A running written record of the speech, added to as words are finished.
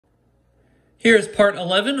Here's part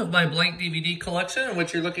 11 of my blank DVD collection, in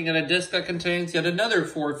which you're looking at a disc that contains yet another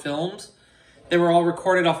 4 films. They were all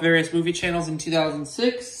recorded off various movie channels in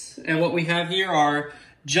 2006. And what we have here are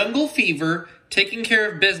Jungle Fever, Taking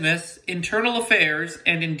Care of Business, Internal Affairs,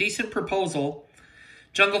 and Indecent Proposal.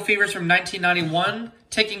 Jungle Fever is from 1991.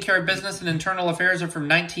 Taking Care of Business and Internal Affairs are from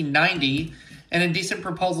 1990. And Indecent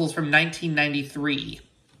Proposal is from 1993.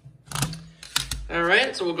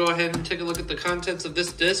 Alright, so we'll go ahead and take a look at the contents of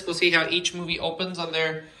this disc. We'll see how each movie opens on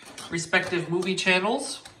their respective movie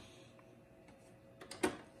channels.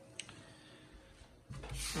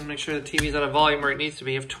 I'll make sure the TV's at a volume where it needs to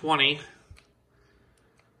be of 20.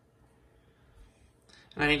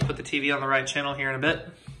 And I need to put the TV on the right channel here in a bit.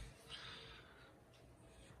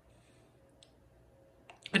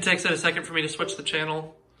 It takes a second for me to switch the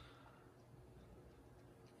channel.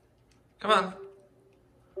 Come on.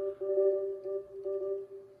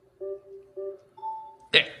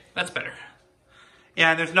 There, that's better.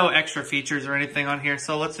 Yeah, there's no extra features or anything on here,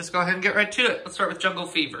 so let's just go ahead and get right to it. Let's start with Jungle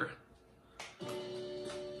Fever.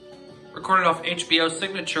 Recorded off HBO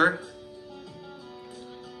Signature.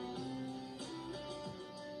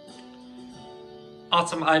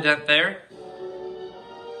 Awesome ident there.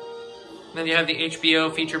 Then you have the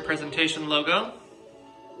HBO feature presentation logo.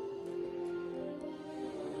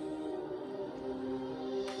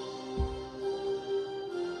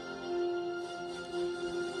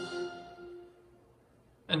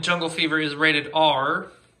 And Jungle Fever is rated R,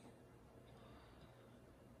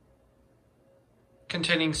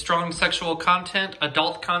 containing strong sexual content,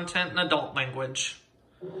 adult content, and adult language.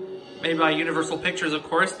 Made by Universal Pictures, of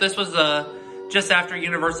course. This was just after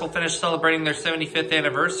Universal finished celebrating their 75th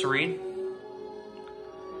anniversary.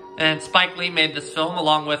 And Spike Lee made this film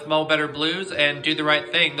along with Mo Better Blues and Do the Right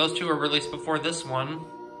Thing. Those two were released before this one.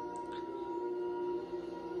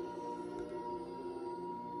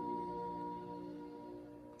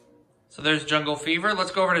 So there's Jungle Fever.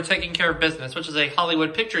 Let's go over to Taking Care of Business, which is a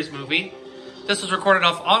Hollywood Pictures movie. This was recorded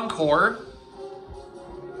off Encore.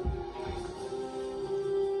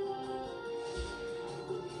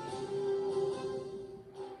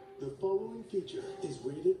 The following feature is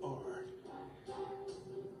rated R.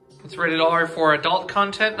 It's rated R for adult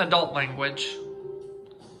content and adult language.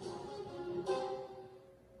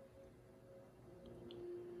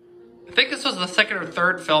 I think this was the second or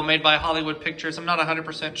third film made by Hollywood Pictures. I'm not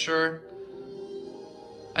 100% sure.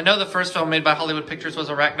 I know the first film made by Hollywood Pictures was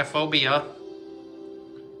Arachnophobia.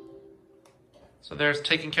 So there's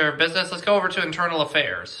Taking Care of Business. Let's go over to Internal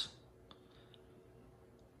Affairs.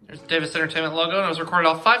 There's the Davis Entertainment logo, and it was recorded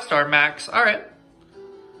off 5-Star Max. Alright.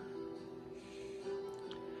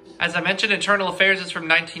 As I mentioned, Internal Affairs is from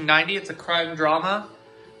 1990. It's a crime drama,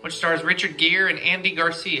 which stars Richard Gere and Andy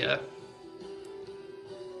Garcia.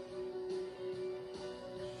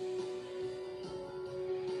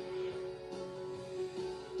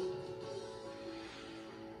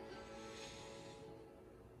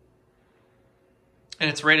 And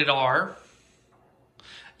it's rated R.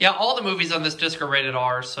 Yeah, all the movies on this disc are rated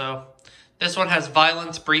R, so this one has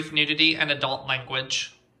violence, brief nudity, and adult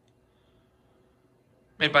language.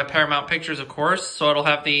 Made by Paramount Pictures, of course, so it'll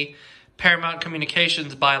have the Paramount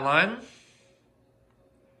Communications byline.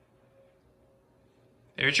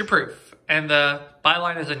 There's your proof. And the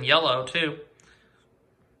byline is in yellow, too.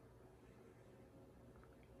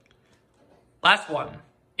 Last one.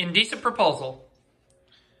 Indecent Proposal.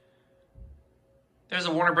 There's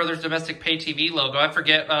a Warner Brothers domestic pay TV logo. I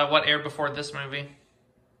forget what aired before this movie.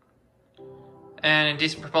 And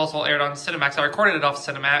Indecent Proposal aired on Cinemax. I recorded it off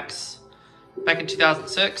Cinemax back in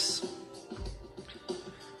 2006.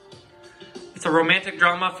 It's a romantic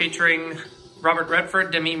drama featuring Robert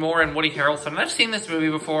Redford, Demi Moore, and Woody Harrelson. I've seen this movie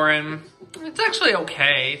before, and it's actually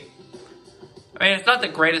okay. I mean, it's not the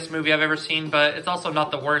greatest movie I've ever seen, but it's also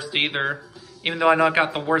not the worst either. Even though I know it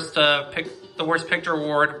got the worst picture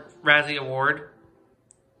award, Razzie Award.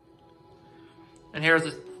 And here's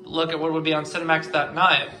a look at what would be on Cinemax that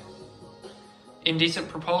night. Indecent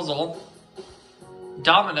Proposal,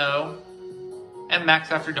 Domino, and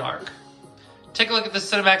Max After Dark. Take a look at the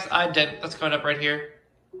Cinemax ident that's coming up right here.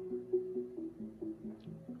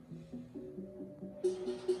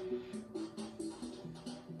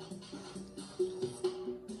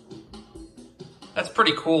 That's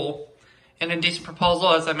pretty cool. And Indecent Proposal,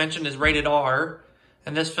 as I mentioned, is rated R.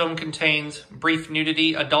 And this film contains brief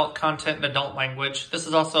nudity, adult content, and adult language. This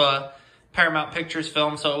is also a Paramount Pictures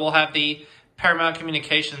film, so it will have the Paramount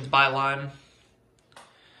Communications byline.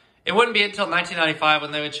 It wouldn't be until 1995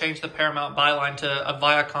 when they would change the Paramount byline to a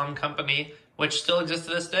Viacom company, which still exists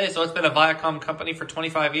to this day. So it's been a Viacom company for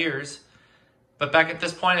 25 years. But back at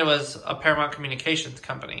this point, it was a Paramount Communications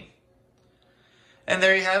company. And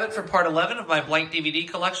there you have it for part 11 of my blank DVD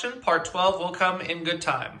collection. Part 12 will come in good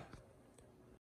time.